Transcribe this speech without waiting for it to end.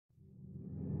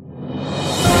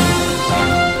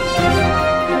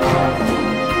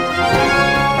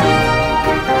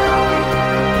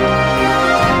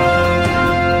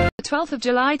12th of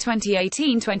July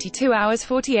 2018, 22 hours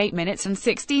 48 minutes and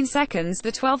 16 seconds.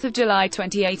 The 12th of July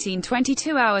 2018,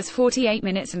 22 hours 48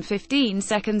 minutes and 15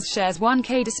 seconds. Shares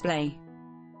 1K display.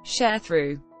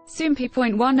 Sharethrough.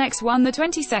 Soompi.1x1. The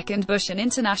 22nd Bucheon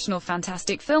International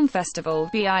Fantastic Film Festival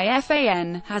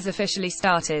 (BIFAN) has officially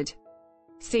started.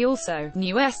 See also,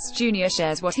 New West's Junior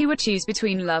shares what he would choose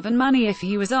between love and money if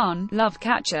he was on Love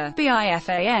Catcher.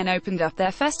 BIFAN opened up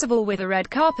their festival with a red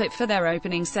carpet for their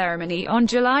opening ceremony on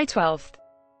July 12th.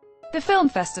 The film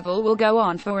festival will go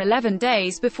on for 11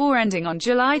 days before ending on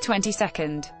July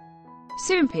 22nd.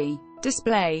 Soompi.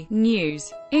 Display.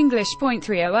 News. English.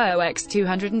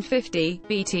 300x250,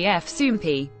 BTF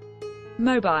Soompi.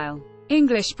 Mobile.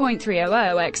 English.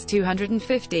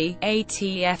 300x250,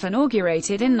 ATF.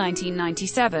 Inaugurated in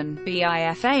 1997,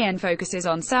 BIFAN focuses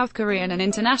on South Korean and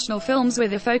international films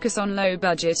with a focus on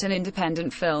low-budget and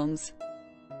independent films.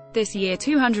 This year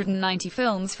 290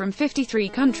 films from 53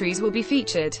 countries will be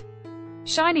featured.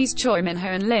 Chinese Choi Min-ho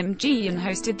and Lim Ji-yeon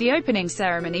hosted the opening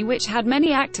ceremony, which had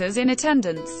many actors in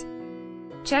attendance.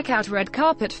 Check out red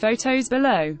carpet photos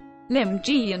below. Lim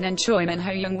Ji-yeon and Choi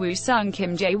Min-ho, Young Woo Sung,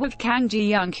 Kim Jae-wook, Kang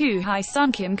Ji-young, Koo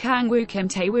Hai-sun, Kim Kang-woo, Kim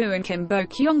Tae-woo and Kim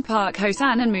Bo-kyung, Park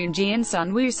Ho-san and Moon Ji-in,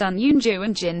 Sun Woo, Sun Yoon-ju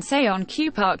and Jin Seon,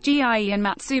 Kyu Park Ji-ie and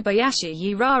Matsubayashi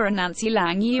Yura, Nancy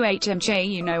Lang, UHM Chae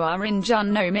Yuno, Rin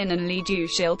Jun No Min and Lee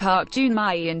Ju-shil, Park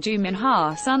Jun-mai and Ju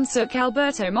Min-ha, Sun Suk,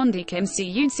 Alberto Mondi, Kim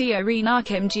Si-yoon, Seo Ri-na,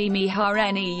 Kim Ji-mi-ha,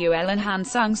 Neul and Han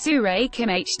Sung-soo, Kim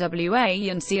Hwa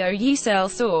and Seo Yi-sel.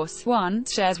 Source 1,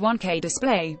 shares 1K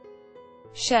display.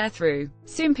 Sharethrough.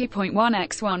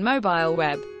 Soompi.1x1 mobile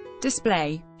web.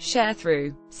 Display.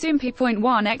 Sharethrough.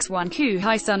 Soompi.1x1 Koo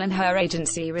Hai-sun and her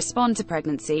agency respond to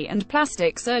pregnancy and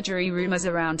plastic surgery rumors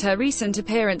around her recent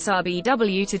appearance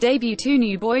RBW to debut two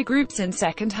new boy groups in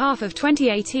second half of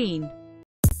 2018.